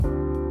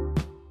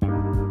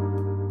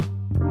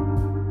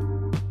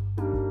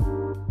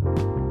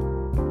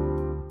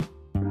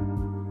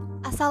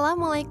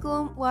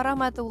Assalamualaikum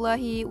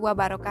warahmatullahi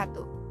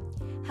wabarakatuh.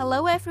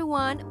 Hello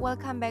everyone,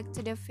 welcome back to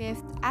the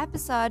 5th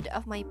episode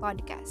of my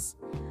podcast.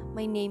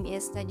 My name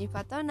is Najib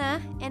Fatona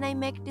and I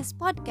make this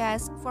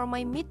podcast for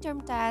my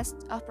midterm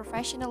test of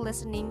professional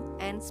listening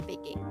and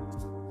speaking.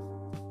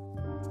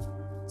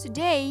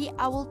 Today,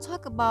 I will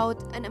talk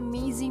about an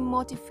amazing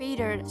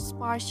motivator,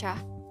 sparsh.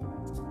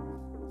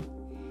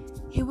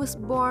 He was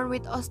born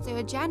with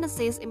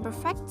osteogenesis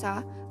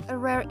imperfecta, a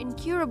rare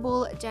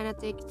incurable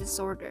genetic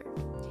disorder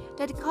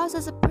that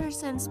causes a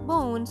person's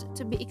bones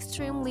to be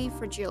extremely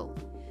fragile.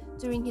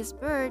 During his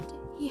birth,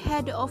 he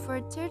had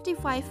over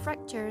 35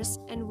 fractures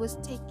and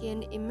was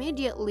taken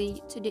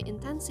immediately to the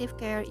intensive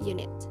care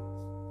unit.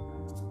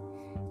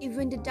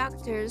 Even the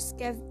doctors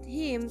gave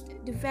him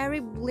the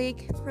very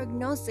bleak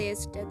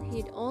prognosis that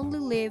he'd only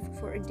live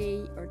for a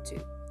day or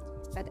two.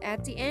 But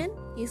at the end,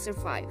 he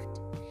survived.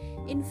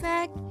 In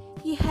fact,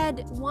 he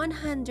had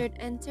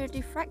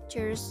 130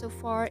 fractures so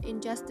far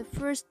in just the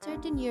first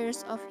 13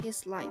 years of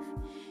his life.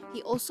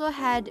 He also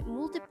had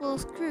multiple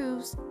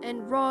screws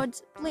and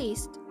rods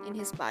placed in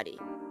his body.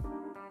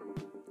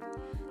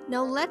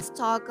 Now let's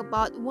talk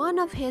about one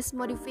of his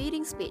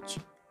motivating speech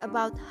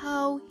about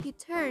how he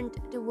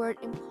turned the word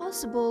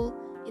impossible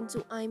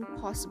into I'm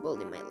possible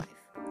in my life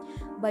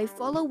by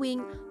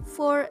following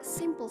 4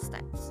 simple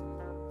steps.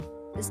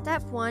 The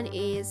step 1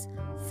 is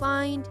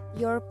find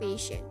your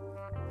passion.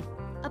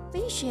 A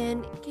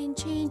passion can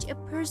change a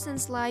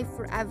person's life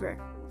forever.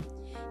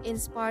 In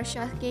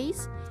Sparsh's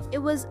case, it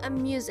was a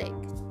music.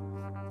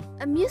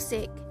 A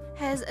music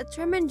has a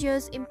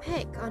tremendous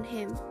impact on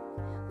him,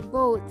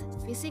 both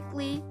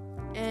physically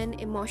and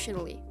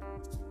emotionally.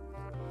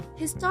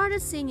 He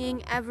started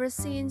singing ever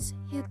since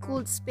he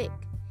could speak.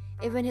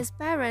 Even his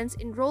parents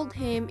enrolled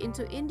him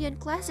into Indian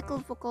classical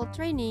vocal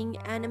training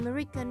and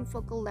American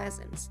vocal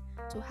lessons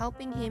to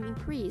helping him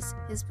increase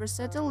his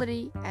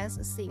versatility as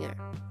a singer.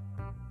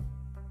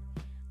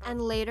 And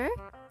later,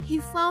 he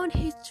found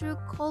his true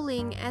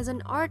calling as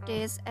an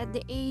artist at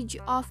the age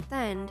of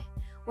 10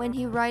 when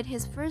he wrote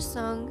his first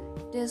song,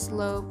 This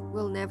Love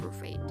Will Never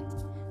Fade.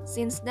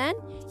 Since then,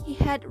 he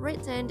had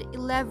written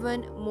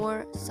 11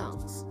 more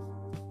songs.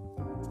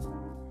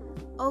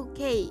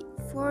 Okay,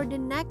 for the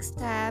next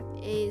step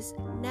is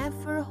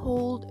never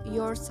hold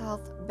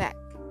yourself back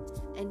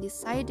and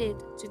decided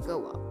to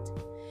go out.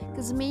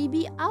 Because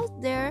maybe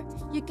out there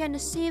you can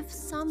achieve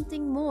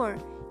something more,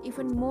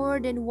 even more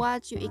than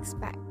what you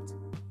expect.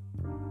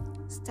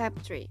 Step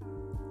 3.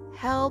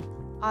 Help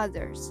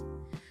others.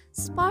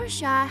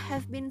 Sparsha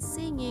have been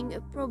singing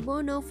pro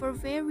bono for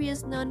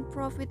various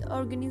non-profit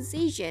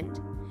organizations,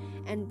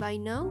 and by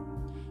now,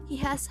 he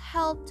has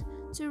helped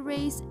to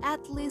raise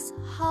at least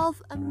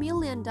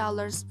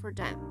 $500,000 for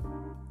them.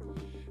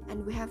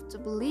 And we have to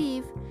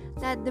believe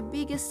that the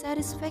biggest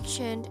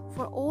satisfaction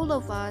for all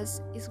of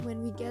us is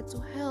when we get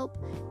to help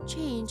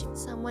change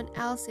someone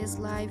else's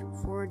life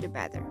for the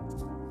better.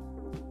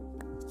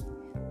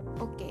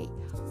 Okay,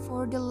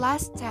 for the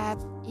last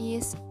step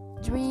is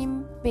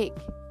dream big.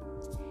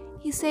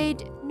 He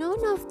said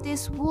none of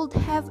this would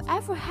have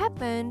ever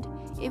happened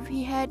if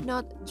he had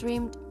not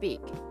dreamed big.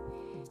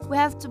 We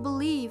have to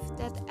believe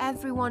that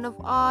every one of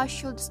us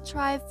should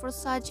strive for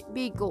such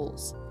big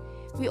goals.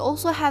 We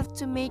also have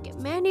to make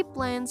many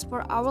plans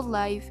for our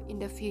life in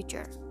the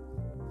future.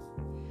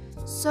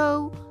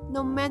 So,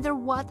 no matter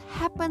what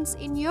happens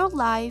in your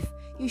life,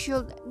 you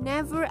should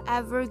never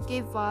ever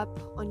give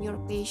up on your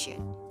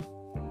passion.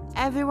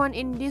 Everyone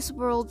in this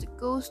world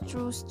goes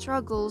through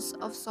struggles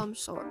of some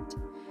sort.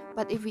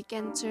 But if we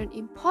can turn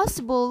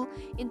impossible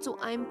into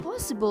I'm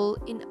possible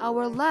in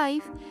our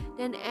life,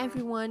 then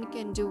everyone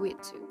can do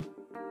it too.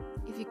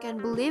 If you can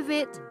believe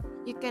it,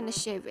 you can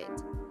achieve it.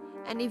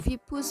 And if you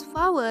push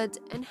forward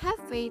and have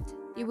faith,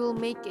 you will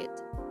make it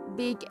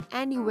big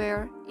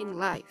anywhere in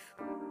life.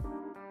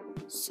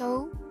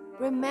 So,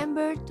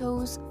 remember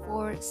those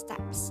 4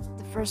 steps.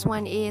 The first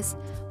one is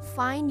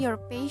find your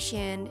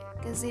passion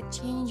because it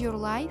changed your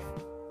life.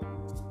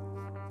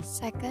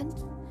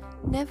 Second,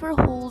 never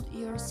hold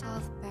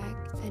yourself back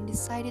and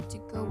decided to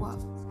go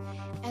out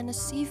and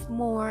achieve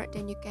more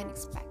than you can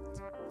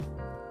expect.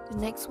 The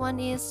next one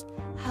is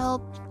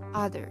help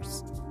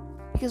others.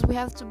 Because we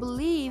have to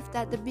believe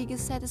that the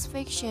biggest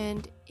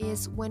satisfaction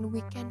is when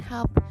we can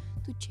help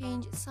to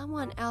change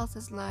someone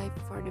else's life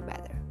for the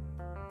better.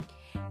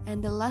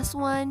 And the last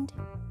one,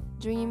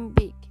 dream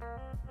big.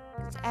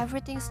 Because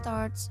everything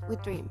starts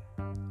with dream.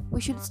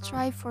 We should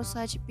strive for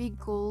such big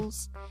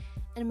goals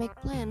and make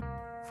plans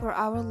for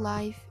our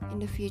life in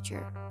the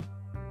future.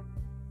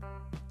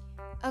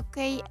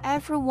 Okay,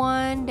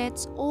 everyone,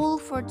 that's all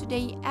for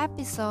today's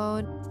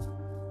episode.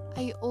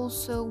 I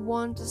also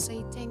want to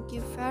say thank you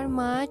very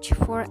much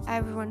for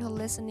everyone who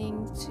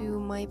listening to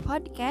my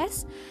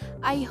podcast.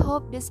 I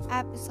hope this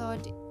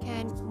episode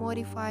can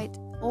motivate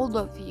all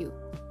of you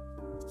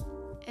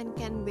and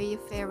can be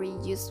very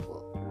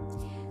useful.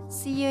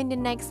 See you in the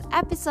next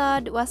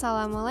episode.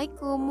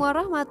 Wassalamualaikum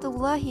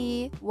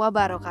warahmatullahi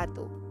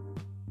wabarakatuh.